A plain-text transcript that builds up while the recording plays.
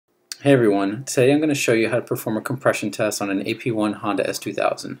Hey everyone, today I'm going to show you how to perform a compression test on an AP1 Honda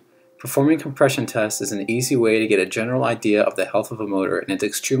S2000. Performing a compression test is an easy way to get a general idea of the health of a motor, and it's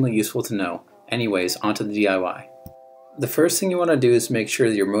extremely useful to know. Anyways, onto the DIY. The first thing you want to do is make sure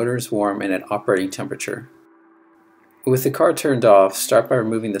that your motor is warm and at operating temperature. With the car turned off, start by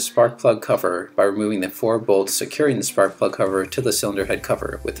removing the spark plug cover by removing the 4 bolts securing the spark plug cover to the cylinder head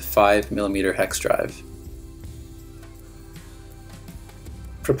cover with the 5mm hex drive.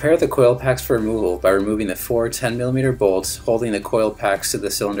 Prepare the coil packs for removal by removing the 4 10mm bolts holding the coil packs to the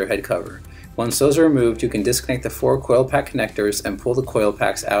cylinder head cover. Once those are removed, you can disconnect the 4 coil pack connectors and pull the coil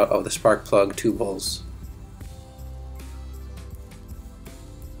packs out of the spark plug tube holes.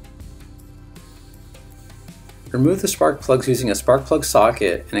 Remove the spark plugs using a spark plug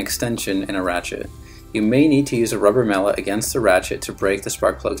socket, an extension, and a ratchet. You may need to use a rubber mallet against the ratchet to break the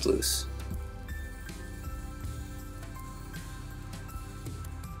spark plugs loose.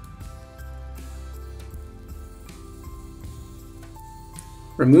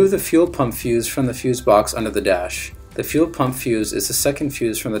 Remove the fuel pump fuse from the fuse box under the dash. The fuel pump fuse is the second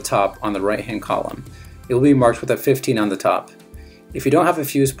fuse from the top on the right hand column. It will be marked with a 15 on the top. If you don't have a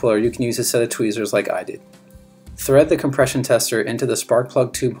fuse puller, you can use a set of tweezers like I did. Thread the compression tester into the spark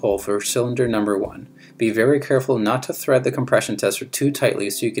plug tube hole for cylinder number 1. Be very careful not to thread the compression tester too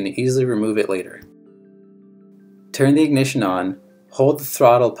tightly so you can easily remove it later. Turn the ignition on, hold the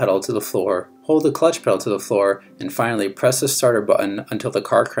throttle pedal to the floor, hold the clutch pedal to the floor, and finally press the starter button until the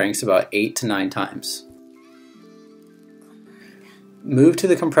car cranks about 8 to 9 times. Move to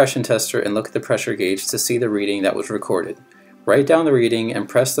the compression tester and look at the pressure gauge to see the reading that was recorded. Write down the reading and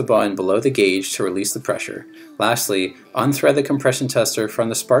press the button below the gauge to release the pressure. Lastly, unthread the compression tester from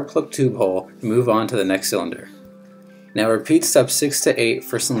the spark plug tube hole and move on to the next cylinder. Now repeat steps 6 to 8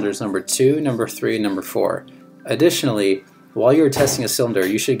 for cylinders number 2, number 3, and number 4. Additionally, while you're testing a cylinder,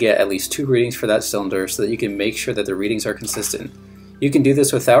 you should get at least 2 readings for that cylinder so that you can make sure that the readings are consistent. You can do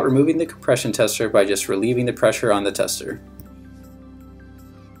this without removing the compression tester by just relieving the pressure on the tester.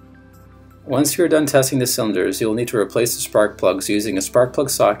 Once you're done testing the cylinders, you'll need to replace the spark plugs using a spark plug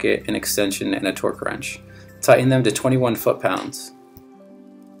socket, an extension, and a torque wrench. Tighten them to 21 foot-pounds.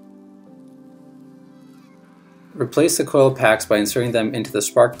 Replace the coil packs by inserting them into the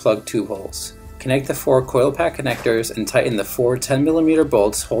spark plug tube holes. Connect the 4 coil pack connectors and tighten the 4 10mm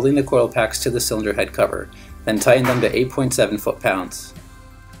bolts holding the coil packs to the cylinder head cover, then tighten them to 8.7 foot-pounds.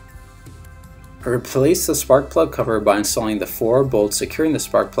 Replace the spark plug cover by installing the 4 bolts securing the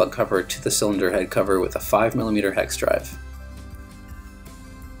spark plug cover to the cylinder head cover with a 5mm hex drive.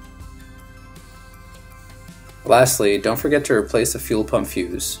 Lastly, don't forget to replace the fuel pump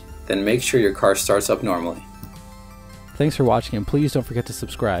fuse, then make sure your car starts up normally. Thanks for watching, and please don't forget to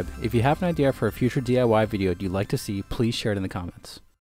subscribe. If you have an idea for a future DIY video you'd like to see, please share it in the comments.